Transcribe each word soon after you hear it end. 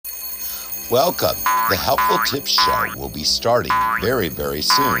Welcome. The Helpful Tips Show will be starting very, very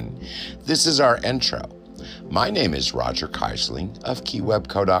soon. This is our intro. My name is Roger Keisling of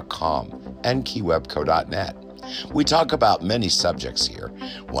KeyWebco.com and KeyWebco.net. We talk about many subjects here.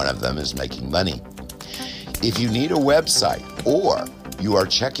 One of them is making money. If you need a website or you are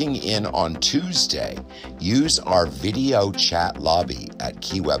checking in on Tuesday, use our video chat lobby at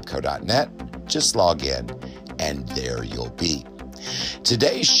KeyWebco.net. Just log in and there you'll be.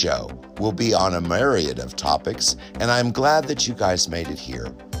 Today's show will be on a myriad of topics, and I'm glad that you guys made it here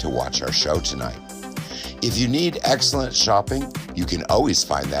to watch our show tonight. If you need excellent shopping, you can always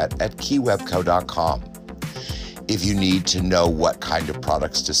find that at keywebco.com. If you need to know what kind of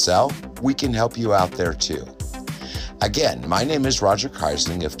products to sell, we can help you out there too. Again, my name is Roger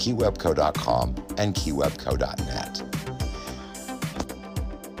Keisling of keywebco.com and keywebco.net.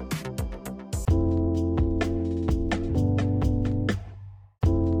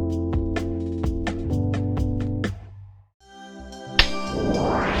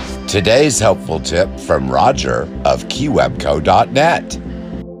 Today's helpful tip from Roger of keywebco.net.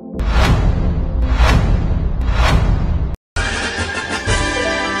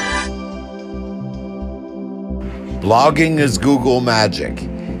 Blogging is Google magic.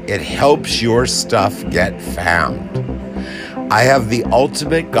 It helps your stuff get found. I have the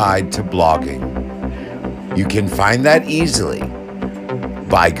ultimate guide to blogging. You can find that easily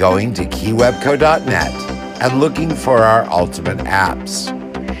by going to keywebco.net and looking for our ultimate apps.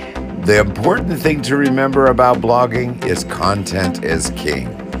 The important thing to remember about blogging is content is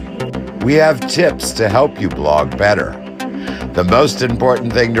king. We have tips to help you blog better. The most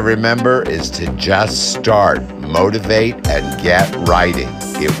important thing to remember is to just start, motivate, and get writing.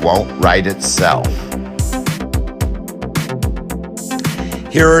 It won't write itself.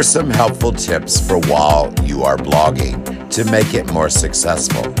 Here are some helpful tips for while you are blogging to make it more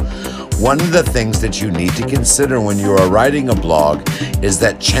successful. One of the things that you need to consider when you are writing a blog is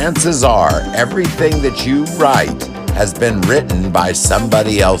that chances are everything that you write has been written by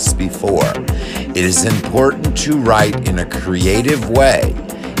somebody else before. It is important to write in a creative way.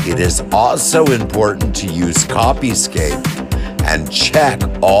 It is also important to use Copyscape and check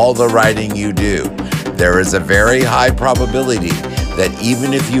all the writing you do. There is a very high probability that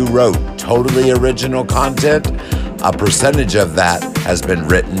even if you wrote totally original content, a percentage of that has been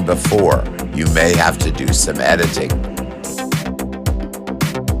written before. You may have to do some editing.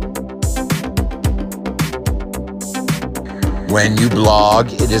 When you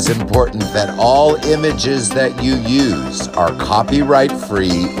blog, it is important that all images that you use are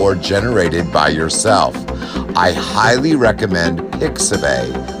copyright-free or generated by yourself. I highly recommend Pixabay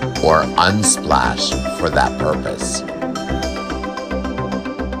or Unsplash for that purpose.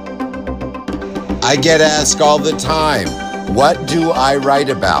 I get asked all the time, what do I write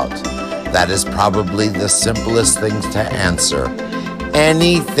about? That is probably the simplest things to answer.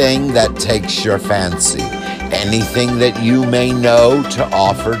 Anything that takes your fancy. Anything that you may know to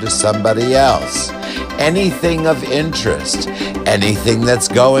offer to somebody else. Anything of interest. Anything that's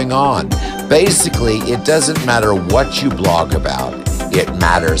going on. Basically, it doesn't matter what you blog about. It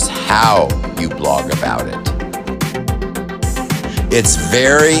matters how you blog about it. It's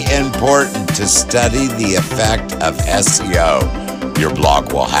very important to study the effect of SEO your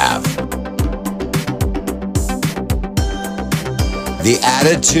blog will have. The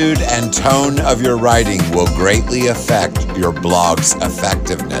attitude and tone of your writing will greatly affect your blog's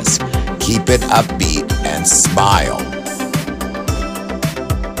effectiveness. Keep it upbeat and smile.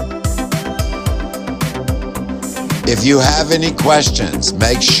 If you have any questions,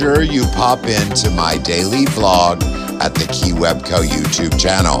 make sure you pop into my daily vlog at the KeyWebco YouTube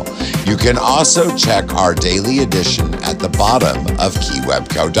channel. You can also check our daily edition at the bottom of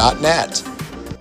keywebco.net.